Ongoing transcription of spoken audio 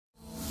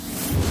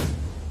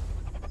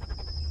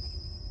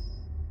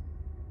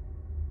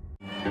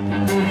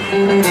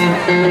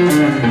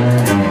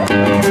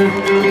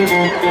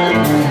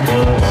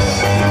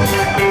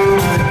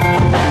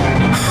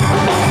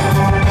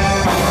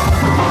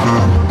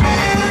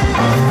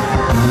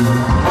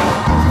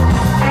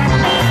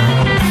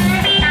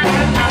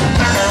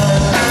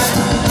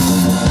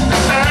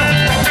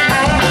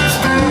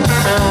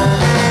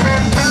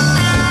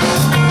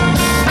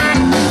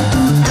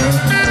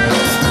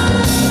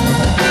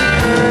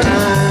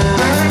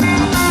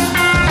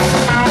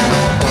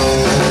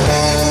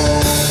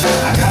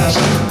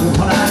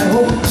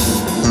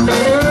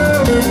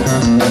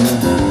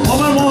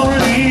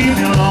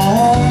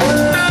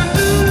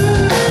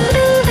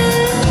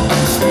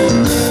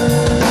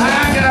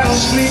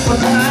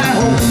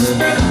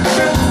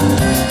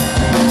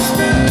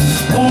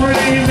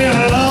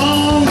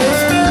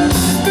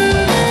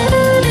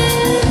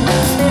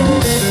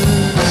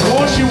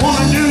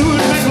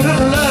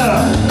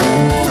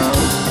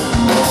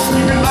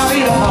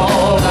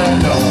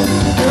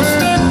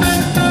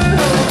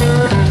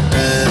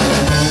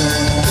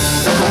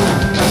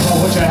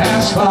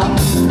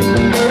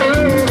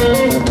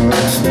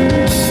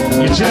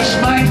You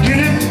just might get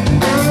it.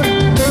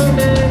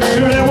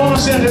 Sure, that woman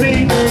said to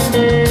me,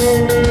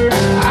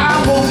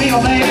 I won't be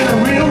a man, a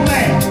real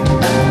man,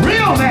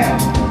 real man.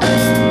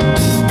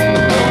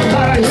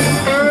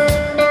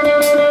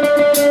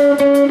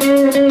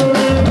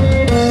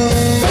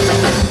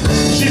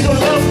 She's a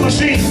love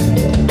machine,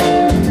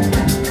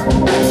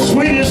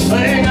 sweetest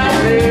thing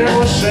I've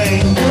ever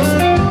seen.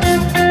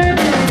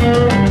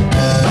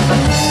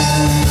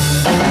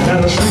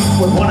 Gotta sleep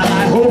with one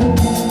eye open.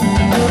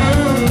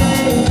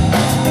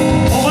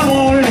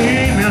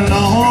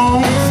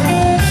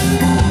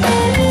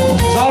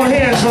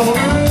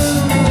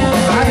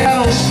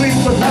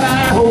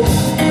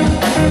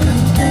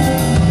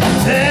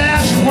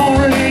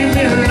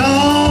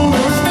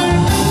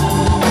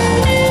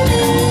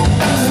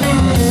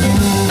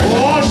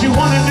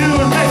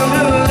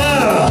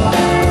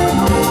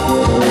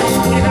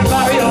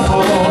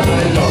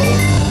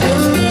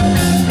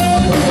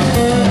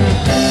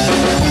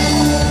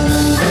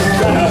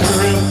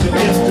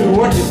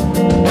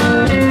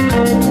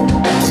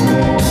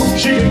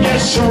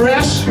 Some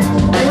rest.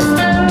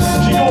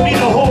 She don't need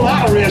a whole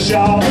lot of rest,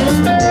 y'all.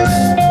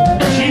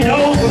 She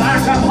knows when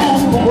I come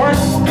home from work,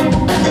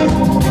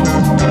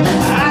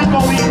 I'm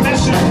gonna be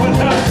messing with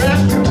her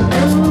dress.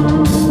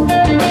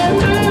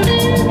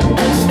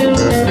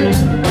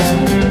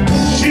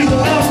 She's a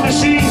love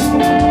machine,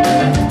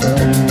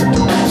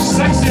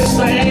 sexiest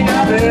thing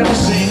I've ever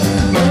seen.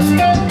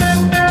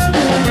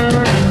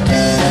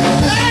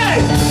 Hey!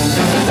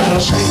 Gotta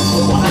sleep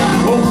with one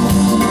eye open.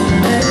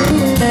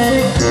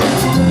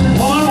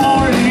 One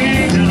more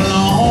evening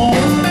alone.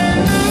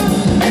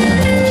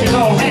 She's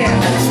all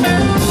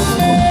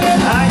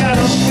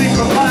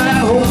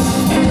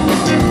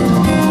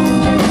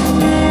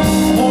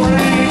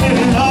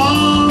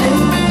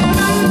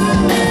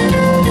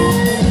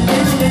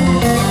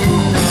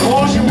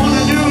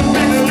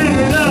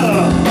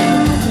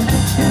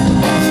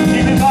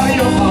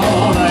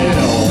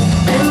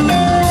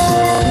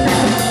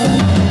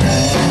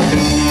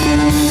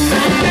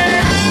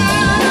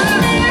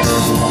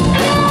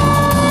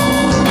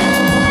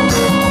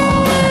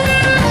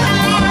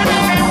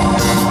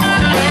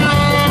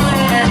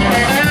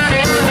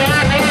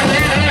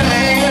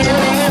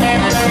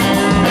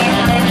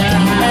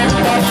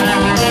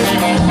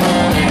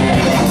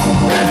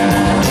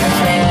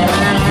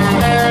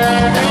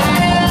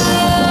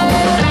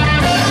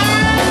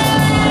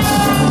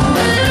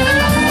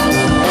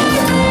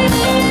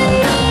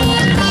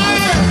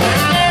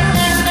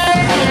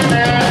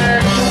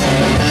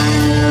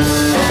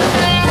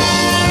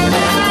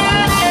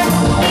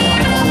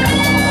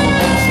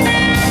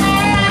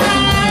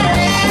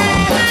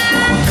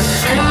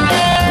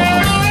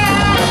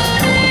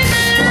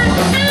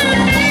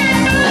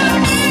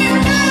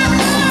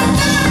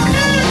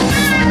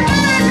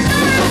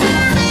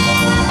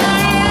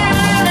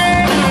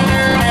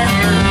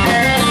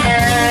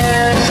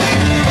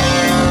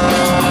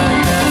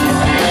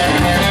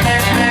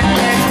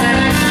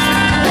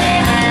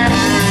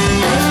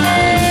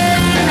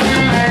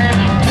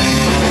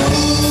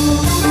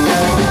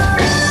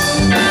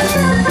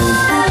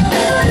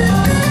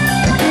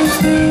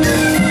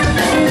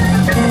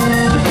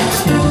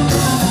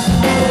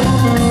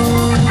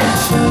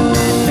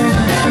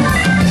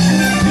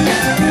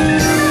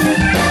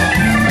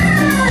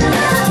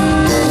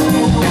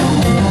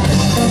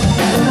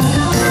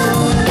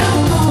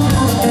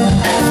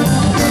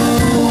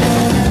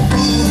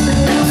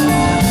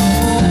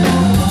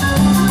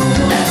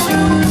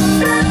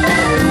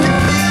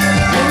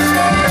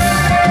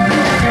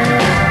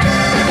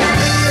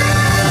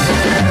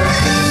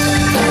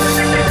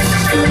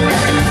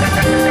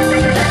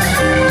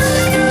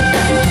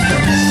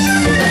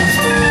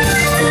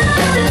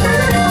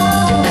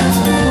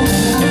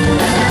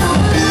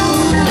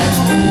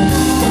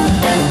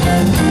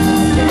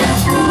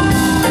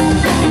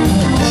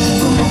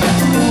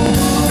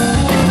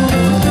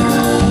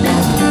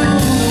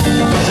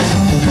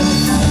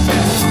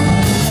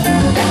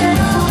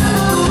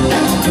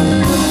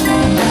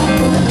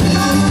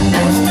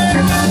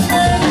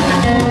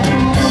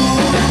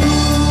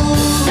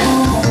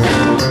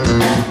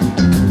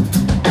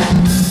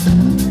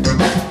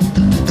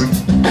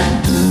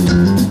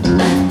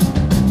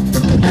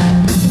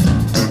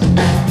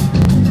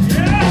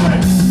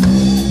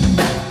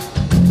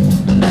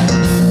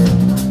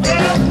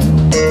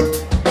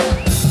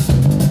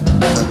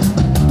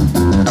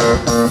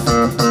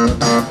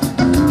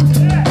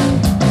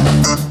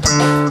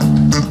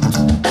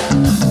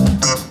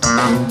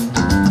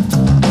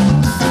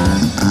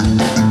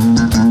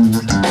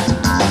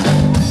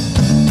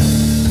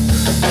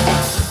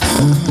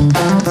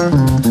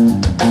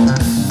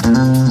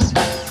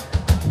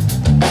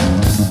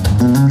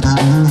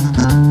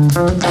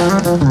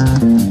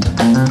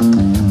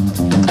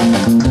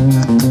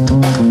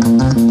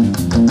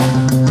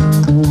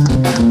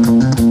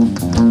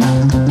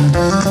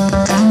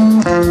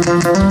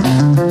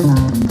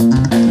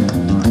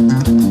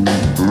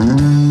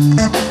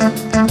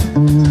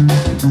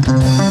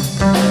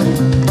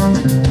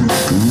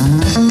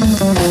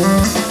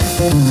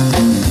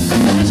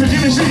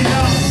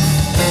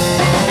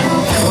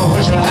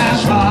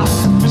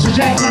Mr.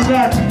 Jackson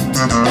got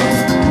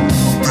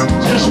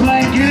just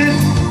might get it.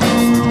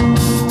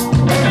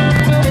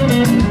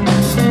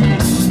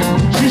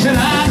 She said,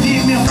 I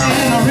need me a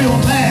man, a real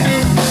man.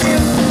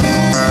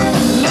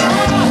 Lord,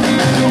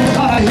 don't know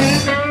how to hit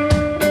it.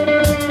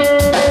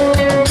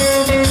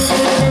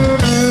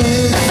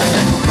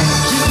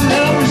 She's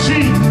love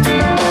machine,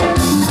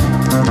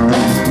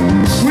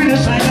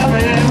 sweetest thing I've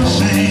ever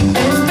seen.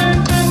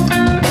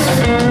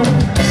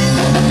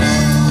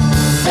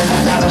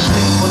 I gotta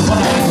sleep with what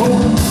I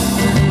hope.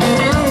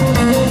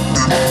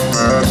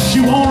 She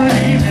won't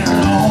leave me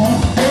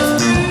alone.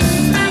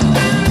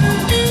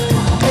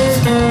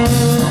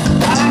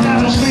 I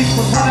gotta sleep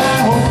with what I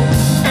hope.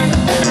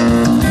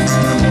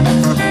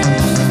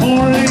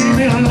 Won't leave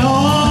me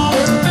alone.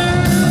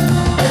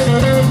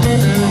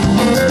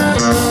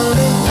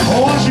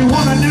 Oh, what she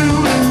wanna do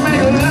is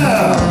make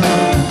love.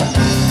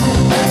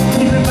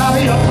 Keep it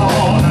body up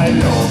all night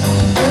long.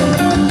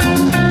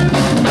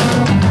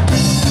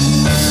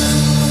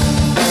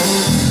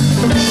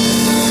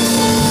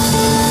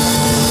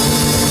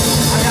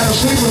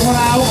 Sleep with one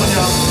eye open,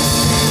 y'all.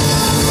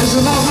 This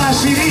is off my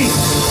CD.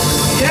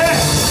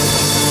 Yeah.